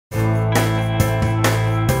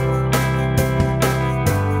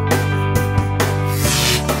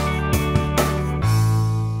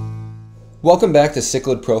Welcome back to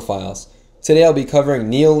Cichlid Profiles. Today I'll be covering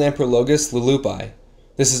Neolamprologus leleupi.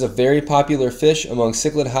 This is a very popular fish among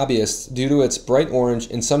cichlid hobbyists due to its bright orange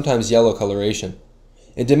and sometimes yellow coloration.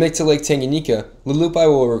 Endemic to Lake Tanganyika, leleupi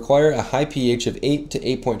will require a high pH of 8 to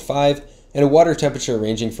 8.5 and a water temperature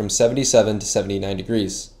ranging from 77 to 79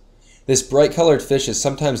 degrees. This bright colored fish is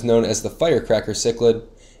sometimes known as the firecracker cichlid,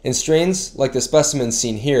 and strains, like the specimens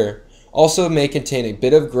seen here, also may contain a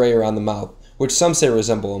bit of gray around the mouth, which some say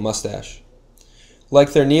resemble a mustache.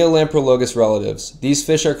 Like their Neolamprologus relatives, these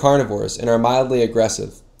fish are carnivores and are mildly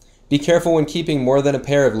aggressive. Be careful when keeping more than a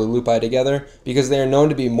pair of leleupi together because they are known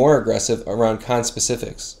to be more aggressive around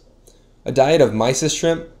conspecifics. A diet of mysis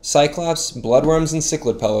shrimp, cyclops, bloodworms, and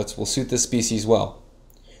cichlid pellets will suit this species well.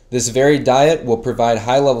 This varied diet will provide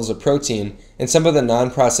high levels of protein, and some of the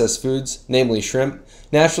non-processed foods, namely shrimp,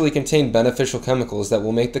 naturally contain beneficial chemicals that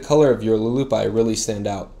will make the color of your leleupi really stand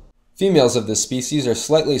out. Females of this species are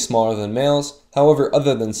slightly smaller than males. However,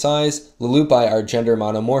 other than size, leleupi are gender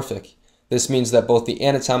monomorphic. This means that both the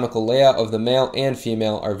anatomical layout of the male and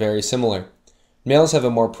female are very similar. Males have a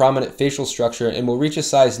more prominent facial structure and will reach a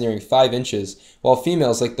size nearing 5 inches, while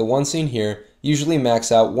females like the one seen here usually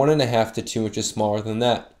max out 1.5 to 2 inches smaller than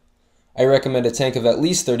that. I recommend a tank of at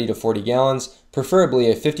least 30 to 40 gallons, preferably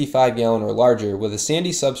a 55 gallon or larger with a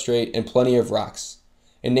sandy substrate and plenty of rocks.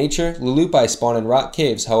 In nature, leleupi spawn in rock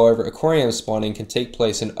caves, however aquarium spawning can take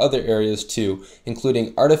place in other areas too,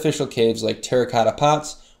 including artificial caves like terracotta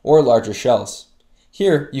pots or larger shells.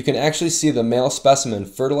 Here, you can actually see the male specimen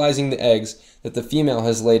fertilizing the eggs that the female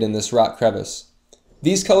has laid in this rock crevice.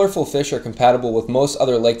 These colorful fish are compatible with most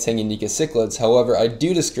other Lake Tanganyika cichlids, however I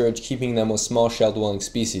do discourage keeping them with small shell-dwelling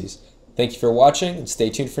species. Thank you for watching and stay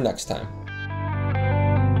tuned for next time.